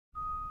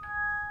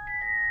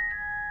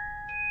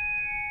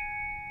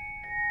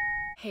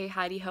Hey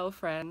Heidi Ho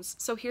friends,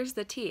 so here's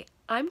the tea.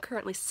 I'm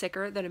currently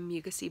sicker than a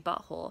mucusy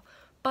butthole,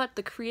 but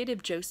the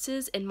creative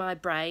juices in my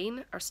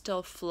brain are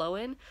still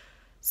flowing,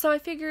 so I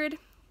figured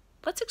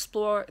let's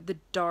explore the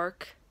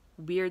dark,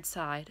 weird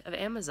side of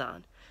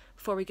Amazon.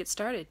 Before we get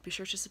started, be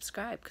sure to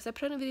subscribe because I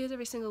put out videos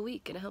every single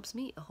week and it helps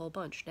me a whole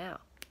bunch. Now,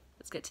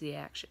 let's get to the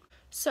action.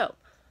 So,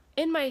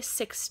 in my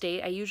sick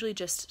state, I usually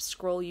just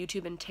scroll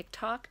YouTube and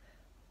TikTok.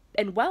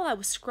 And while I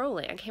was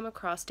scrolling, I came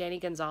across Danny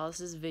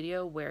Gonzalez's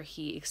video where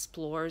he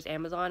explores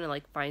Amazon and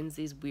like finds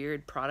these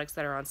weird products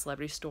that are on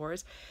celebrity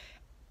stores.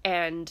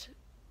 And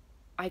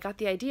I got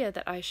the idea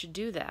that I should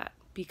do that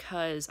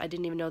because I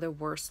didn't even know there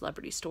were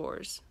celebrity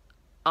stores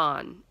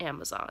on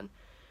Amazon.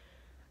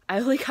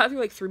 I only got through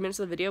like 3 minutes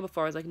of the video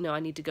before I was like, no,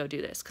 I need to go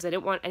do this because I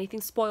didn't want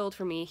anything spoiled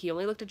for me. He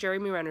only looked at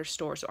Jeremy Renner's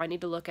store, so I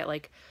need to look at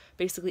like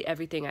basically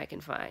everything I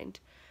can find.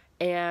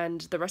 And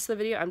the rest of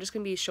the video, I'm just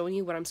going to be showing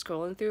you what I'm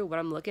scrolling through, what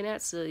I'm looking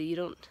at, so you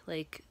don't,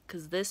 like,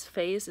 because this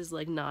face is,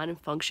 like, not in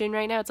function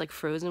right now. It's, like,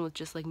 frozen with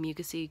just, like,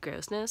 mucusy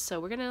grossness.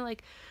 So we're going to,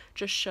 like,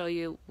 just show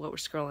you what we're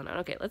scrolling on.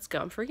 Okay, let's go.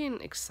 I'm freaking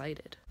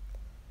excited.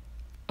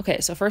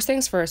 Okay, so first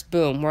things first,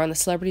 boom, we're on the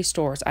celebrity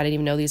stores. I didn't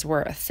even know these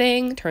were a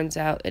thing. Turns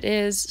out it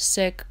is.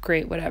 Sick,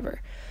 great,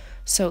 whatever.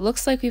 So it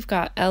looks like we've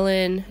got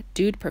Ellen,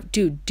 Dude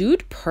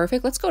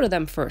Perfect. Let's go to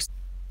them first.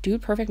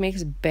 Dude Perfect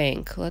makes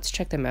bank. Let's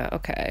check them out.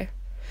 Okay.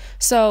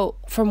 So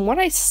from what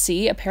I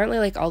see, apparently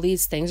like all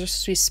these things are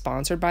supposed to be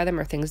sponsored by them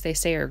or things they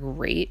say are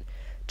great.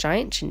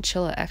 Giant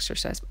chinchilla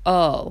exercise.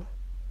 Oh,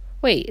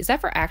 wait, is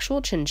that for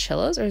actual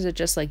chinchillas or is it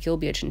just like you'll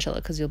be a chinchilla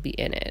because you'll be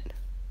in it?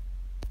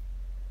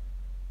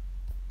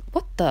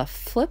 What the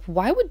flip?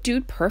 Why would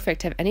Dude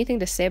Perfect have anything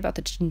to say about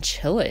the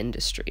chinchilla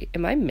industry?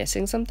 Am I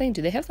missing something?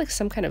 Do they have like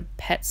some kind of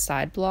pet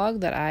side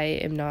blog that I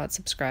am not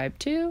subscribed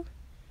to?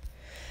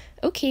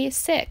 Okay,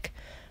 sick.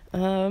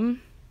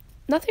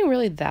 Nothing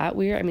really that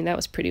weird. I mean, that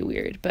was pretty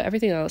weird, but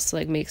everything else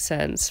like makes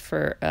sense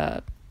for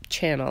a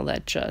channel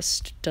that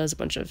just does a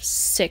bunch of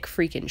sick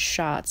freaking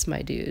shots,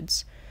 my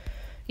dudes.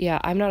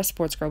 Yeah, I'm not a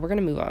sports girl. We're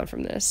gonna move on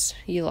from this.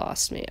 You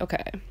lost me.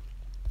 Okay.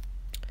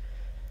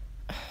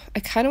 I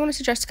kind of want to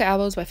see Jessica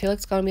Alba's, but I feel like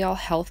it's gonna be all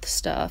health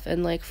stuff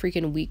and like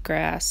freaking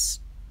wheatgrass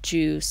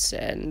juice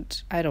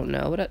and I don't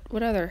know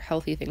what other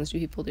healthy things do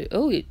people do.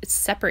 Oh, it's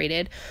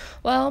separated.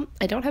 Well,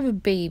 I don't have a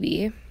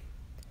baby.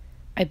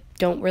 I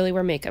don't really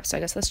wear makeup, so I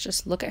guess let's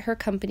just look at her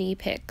company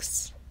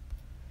pics.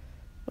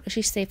 What does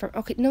she say from...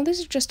 Okay, no, this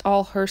is just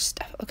all her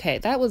stuff. Okay,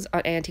 that was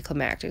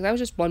anticlimactic. That was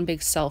just one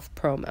big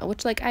self-promo,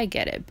 which, like, I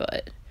get it,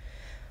 but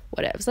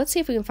whatever. So let's see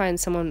if we can find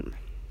someone...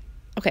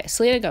 Okay,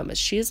 Selena Gomez.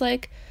 She's,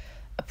 like,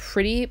 a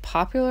pretty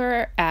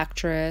popular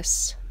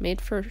actress made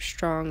for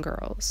strong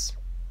girls.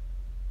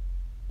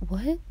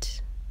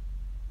 What?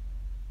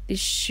 These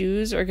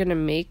shoes are gonna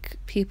make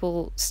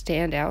people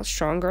stand out,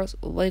 strong girls.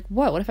 Like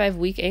what? What if I have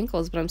weak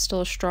ankles but I'm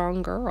still a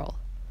strong girl?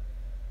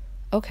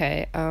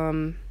 Okay,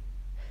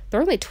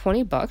 they're only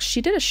 $20. She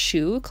did a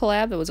shoe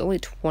collab that was only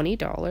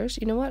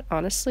 $20. You know what?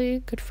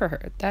 Honestly, good for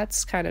her.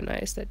 That's kind of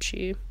nice that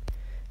she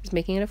is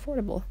making it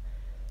affordable.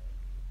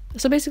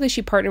 So basically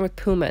she partnered with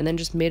Puma and then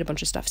just made a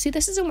bunch of stuff. See,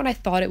 this isn't what I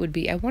thought it would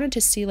be. I wanted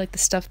to see like the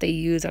stuff they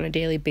use on a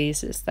daily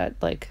basis that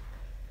like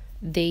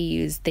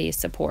they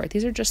support.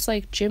 These are just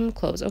like gym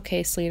clothes.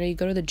 Okay, Selena, you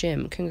go to the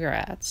gym.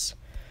 Congrats.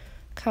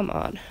 Come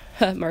on.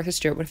 Martha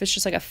Stewart, what if it's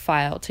just like a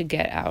file to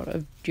get out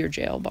of your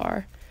jail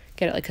bar?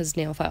 Get it like because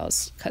nail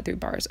files cut through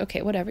bars.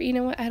 Okay, whatever. You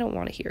know what? I don't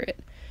want to hear it.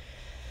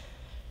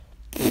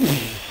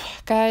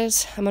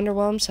 Guys, I'm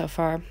underwhelmed so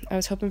far. I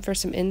was hoping for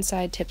some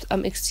inside tips.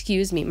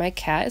 Excuse me. My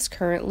cat is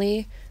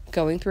currently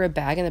going through a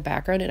bag in the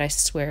background, and I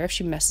swear if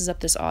she messes up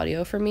this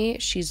audio for me,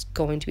 she's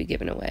going to be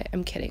given away.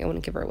 I'm kidding. I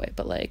wouldn't give her away,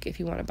 but like if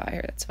you want to buy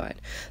her, that's fine.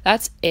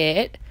 That's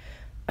it.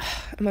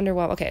 I'm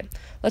underwhelmed. Okay,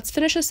 let's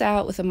finish this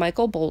out with a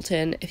Michael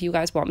Bolton. If you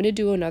guys want me to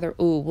do another,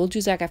 we'll do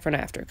Zac Efron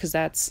after because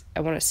I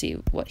want to see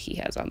what he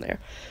has on there.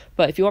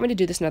 But if you want me to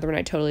do this another one,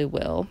 I totally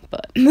will.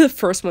 But the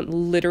first one,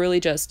 literally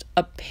just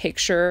a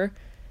picture.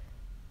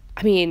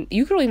 I mean,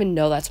 you don't even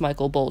know that's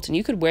Michael Bolton.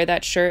 You could wear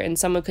that shirt and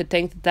someone could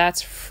think that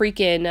that's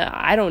freaking,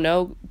 I don't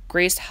know,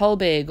 Grace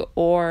Helbig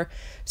or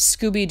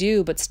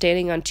Scooby-Doo, but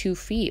standing on 2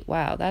 feet.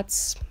 Wow,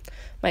 that's...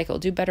 Michael,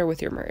 do better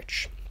with your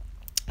merch.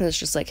 And it's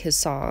just like his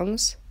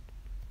songs.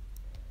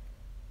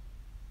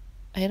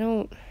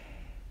 To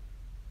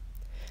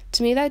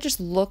me, that just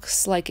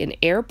looks like an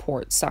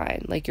airport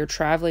sign. Like you're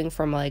traveling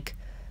from like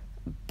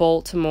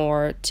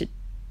Baltimore to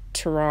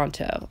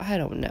Toronto. I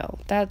don't know.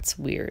 That's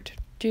weird.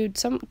 Dude,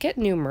 get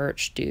new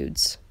merch,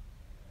 dudes.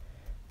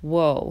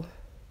 Whoa.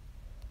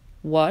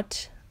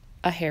 What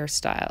a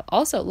hairstyle.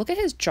 Also, look at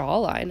his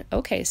jawline.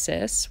 Okay,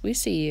 sis, we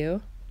see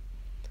you.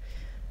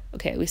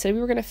 Okay, we said we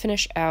were going to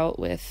finish out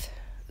with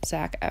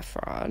Zac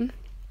Efron.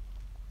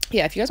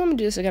 Yeah, if you guys want me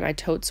to do this again, I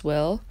totes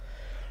will.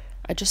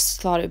 I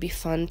just thought it would be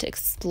fun to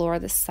explore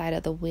this side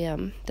of the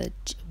whim. The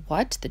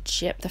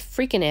gym? The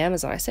freaking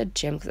Amazon. I said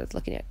gym because I was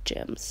looking at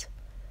gyms.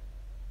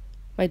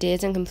 My day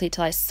isn't complete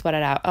till I sweat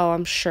it out. Oh,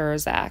 I'm sure,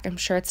 Zach. I'm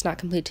sure it's not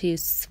complete till you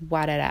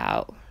sweat it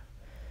out.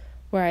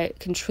 where I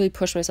can truly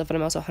push myself and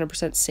I'm also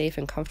 100% safe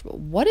and comfortable.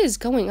 What is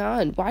going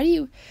on? Why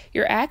do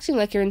you're acting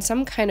like you're in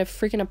some kind of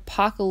freaking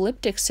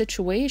apocalyptic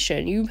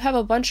situation? You have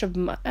a bunch of,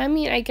 I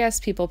mean, I guess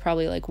people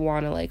probably, like,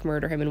 want to, like,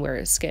 murder him and wear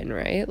his skin,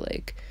 right?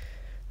 Like,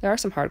 there are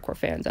some hardcore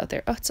fans out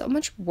there. Oh, it's so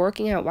much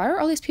working out. Why are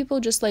all these people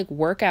just, like,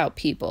 workout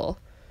people?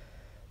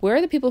 Where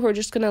are the people who are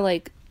just gonna,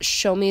 like,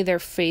 show me their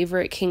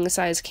favorite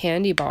king-size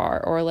candy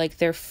bar or, like,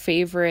 their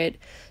favorite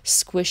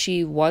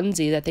squishy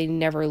onesie that they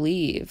never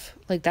leave?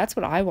 Like, that's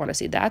what I want to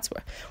see. That's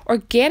what...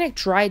 Organic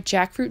dried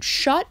jackfruit?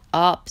 Shut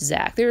up,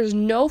 Zach. There's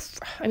no...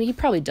 I mean, he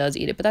probably does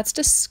eat it, but that's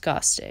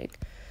disgusting.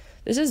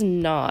 This is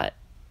not...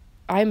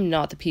 I'm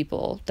not the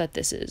people that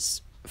this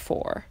is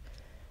for.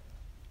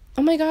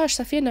 Oh my gosh,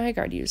 Safiya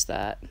Nygaard used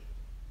that.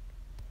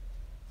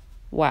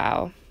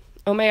 Wow.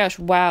 Oh my gosh,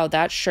 wow,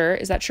 that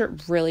shirt, is that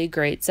shirt really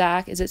great,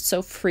 Zach? Is it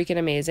so freaking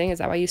amazing? Is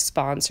that why you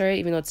sponsor it,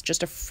 even though it's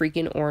just a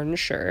freaking orange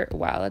shirt?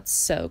 Wow, that's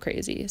so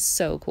crazy.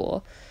 So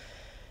cool.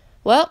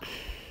 Well,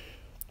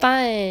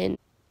 fine.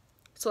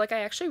 So, like,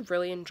 I actually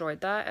really enjoyed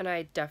that, and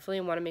I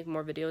definitely want to make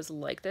more videos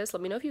like this.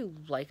 Let me know if you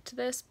liked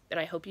this, and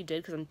I hope you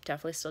did, because I'm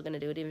definitely still going to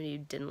do it even if you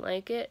didn't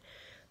like it.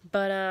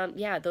 But,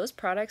 yeah, those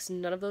products,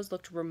 none of those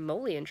looked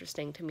remotely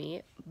interesting to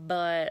me,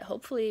 but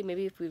hopefully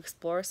maybe if we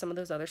explore some of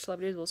those other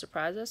celebrities will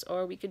surprise us,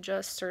 or we could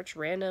just search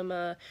random,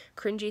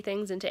 cringy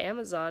things into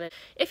Amazon. And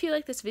if you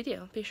like this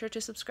video, be sure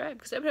to subscribe,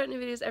 because I put out new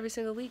videos every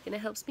single week, and it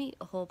helps me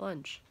a whole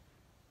bunch.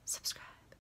 Subscribe.